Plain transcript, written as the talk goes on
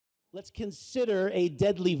Let's consider a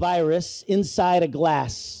deadly virus inside a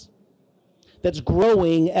glass that's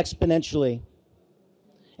growing exponentially.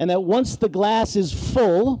 And that once the glass is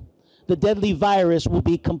full, the deadly virus will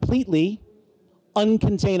be completely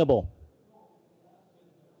uncontainable.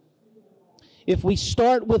 If we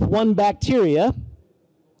start with one bacteria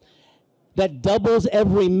that doubles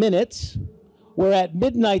every minute, where at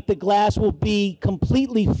midnight the glass will be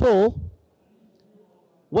completely full,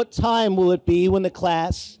 what time will it be when the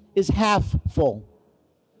glass is half full?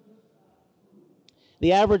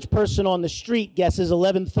 The average person on the street guesses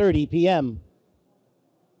 11:30 p.m.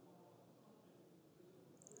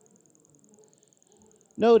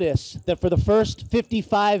 Notice that for the first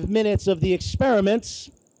 55 minutes of the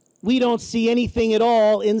experiments, we don't see anything at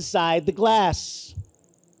all inside the glass.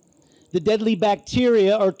 The deadly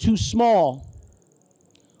bacteria are too small.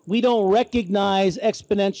 We don't recognize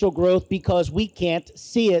exponential growth because we can't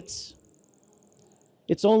see it.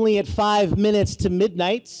 It's only at 5 minutes to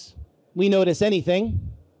midnight we notice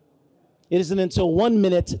anything. It isn't until 1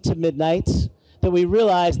 minute to midnight that we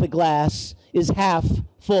realize the glass is half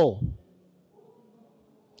full.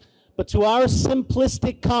 But to our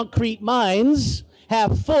simplistic, concrete minds,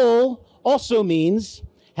 half full also means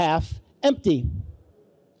half empty.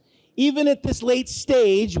 Even at this late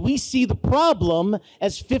stage, we see the problem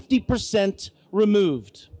as 50%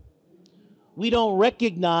 removed. We don't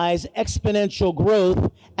recognize exponential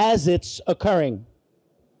growth as it's occurring.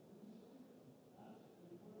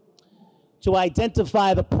 To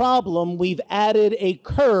identify the problem, we've added a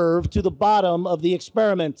curve to the bottom of the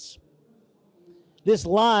experiment. This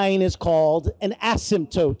line is called an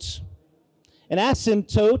asymptote. An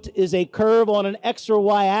asymptote is a curve on an X or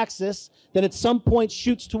Y axis that at some point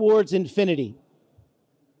shoots towards infinity.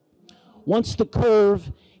 Once the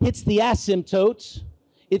curve hits the asymptote,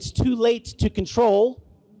 it's too late to control.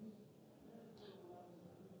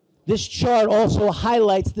 This chart also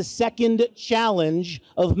highlights the second challenge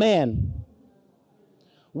of man.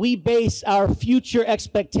 We base our future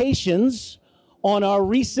expectations on our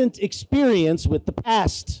recent experience with the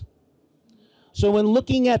past. So when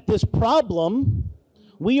looking at this problem,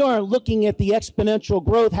 we aren't looking at the exponential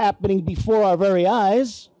growth happening before our very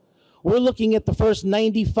eyes. We're looking at the first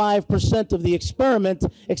 95% of the experiment,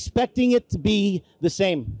 expecting it to be the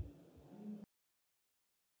same.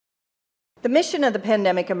 The mission of the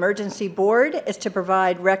Pandemic Emergency Board is to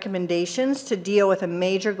provide recommendations to deal with the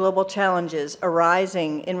major global challenges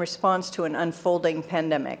arising in response to an unfolding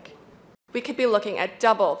pandemic. We could be looking at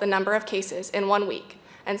double the number of cases in 1 week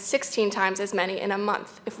and 16 times as many in a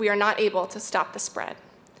month if we are not able to stop the spread.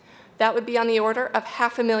 That would be on the order of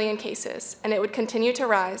 500,000 cases, and it would continue to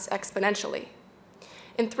rise exponentially.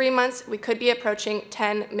 In 3 months, we could be approaching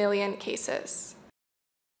 10 million cases.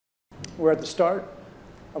 We're at the start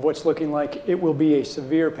of what's looking like it will be a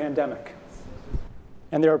severe pandemic.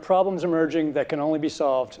 And there are problems emerging that can only be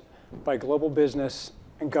solved by global business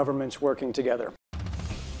and governments working together.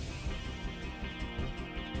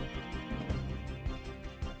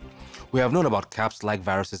 We have known about CAPS-like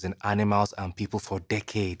viruses in animals and people for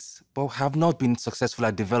decades, but have not been successful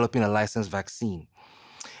at developing a licensed vaccine.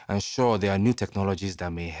 And sure, there are new technologies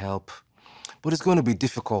that may help, but it's going to be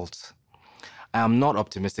difficult. I am not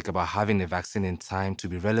optimistic about having a vaccine in time to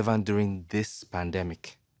be relevant during this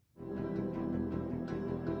pandemic.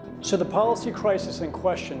 So the policy crisis in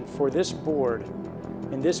question for this board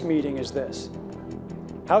in this meeting is this: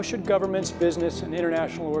 how should governments, business, and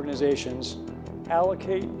international organizations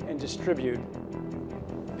allocate and distribute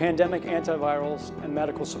pandemic antivirals and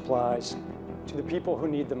medical supplies to the people who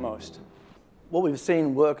need them most? What we've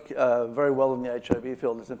seen work very well in the HIV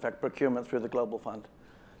field is, in fact, procurement through the Global Fund.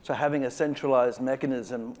 So having a centralized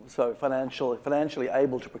mechanism, so financially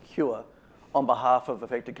able to procure on behalf of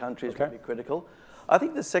affected countries would be critical. I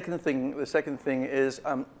think the second thing is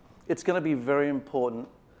it's going to be very important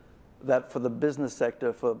that for the business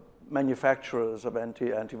sector, for manufacturers of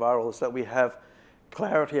antivirals, that we have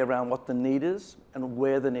clarity around what the need is and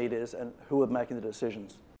where the need is and who are making the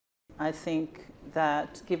decisions. I think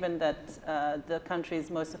that given that the countries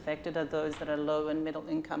most affected are those that are low and middle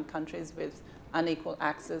income countries with unequal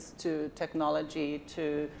access to technology,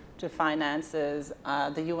 to finances,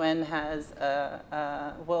 the UN has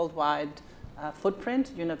a worldwide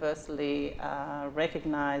footprint, universally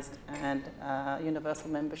recognized, and universal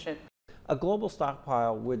membership. A global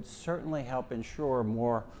stockpile would certainly help ensure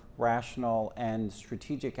more rational and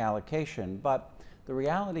strategic allocation, but the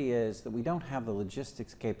reality is that we don't have the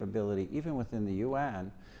logistics capability, even within the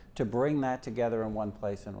UN, to bring that together in one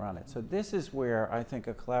place and run it. So this is where I think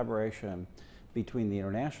a collaboration between the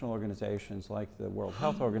international organizations like the World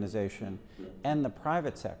Health Organization and the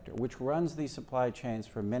private sector, which runs these supply chains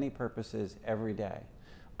for many purposes every day.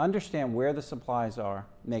 Understand where the supplies are,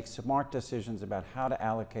 make smart decisions about how to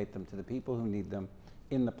allocate them to the people who need them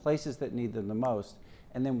in the places that need them the most,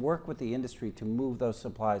 and then work with the industry to move those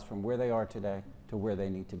supplies from where they are today to where they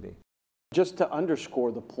need to be. Just to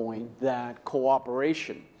underscore the point that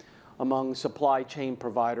cooperation among supply chain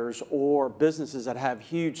providers or businesses that have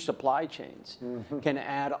huge supply chains can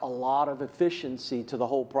add a lot of efficiency to the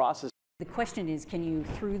whole process. The question is, can you,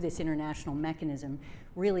 through this international mechanism,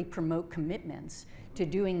 really promote commitments to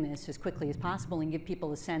doing this as quickly as possible and give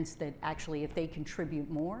people a sense that actually if they contribute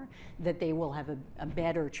more, that they will have a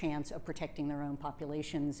better chance of protecting their own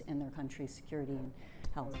populations and their country's security and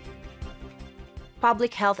health.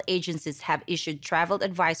 Public health agencies have issued travel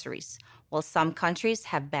advisories, while some countries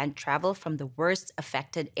have banned travel from the worst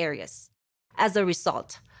affected areas. As a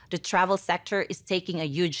result, the travel sector is taking a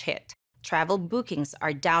huge hit. Travel bookings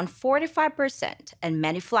are down 45%, and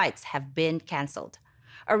many flights have been canceled.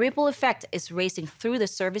 A ripple effect is racing through the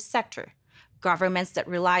service sector. Governments that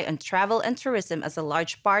rely on travel and tourism as a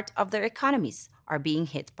large part of their economies are being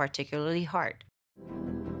hit particularly hard.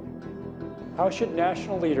 How should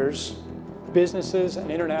national leaders, businesses,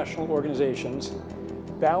 and international organizations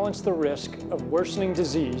balance the risk of worsening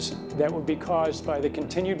disease that would be caused by the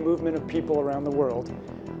continued movement of people around the world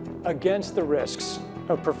against the risks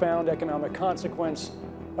of profound economic consequence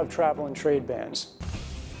of travel and trade bans?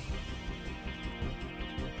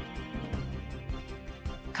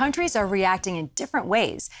 Countries are reacting in different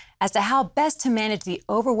ways as to how best to manage the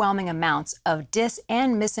overwhelming amounts of dis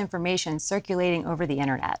and misinformation circulating over the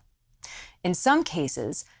internet. In some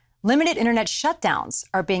cases, limited internet shutdowns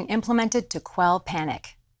are being implemented to quell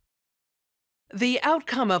panic. The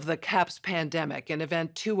outcome of the CAPS pandemic in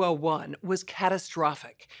Event 201 was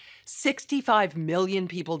catastrophic. 65 million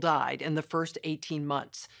people died in the first 18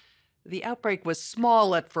 months. The outbreak was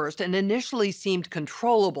small at first and initially seemed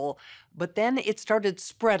controllable, but then it started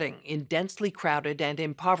spreading in densely crowded and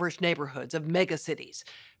impoverished neighborhoods of megacities.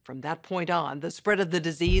 From that point on, the spread of the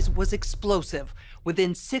disease was explosive.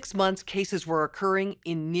 Within 6 months, cases were occurring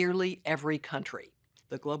in nearly every country.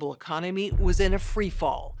 The global economy was in a free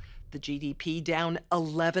fall. The GDP down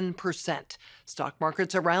 11%. Stock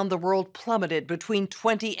markets around the world plummeted between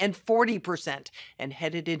 20 and 40% and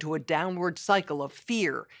headed into a downward cycle of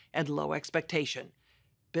fear and low expectation.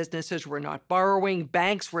 Businesses were not borrowing,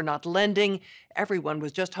 banks were not lending. Everyone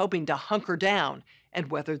was just hoping to hunker down and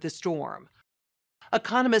weather the storm.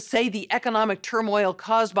 Economists say the economic turmoil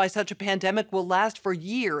caused by such a pandemic will last for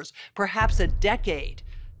years, perhaps a decade.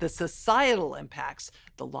 The societal impacts,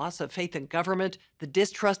 the loss of faith in government, the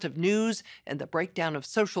distrust of news, and the breakdown of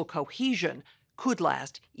social cohesion could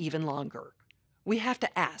last even longer. We have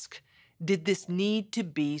to ask, did this need to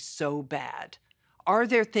be so bad? Are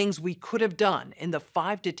there things we could have done in the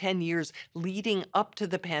 5 to 10 years leading up to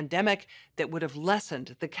the pandemic that would have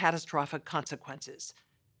lessened the catastrophic consequences?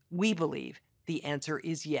 We believe the answer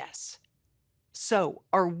is yes. So,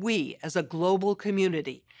 are we as a global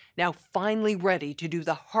community now finally ready to do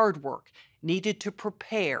the hard work needed to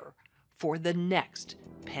prepare for the next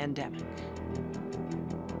pandemic?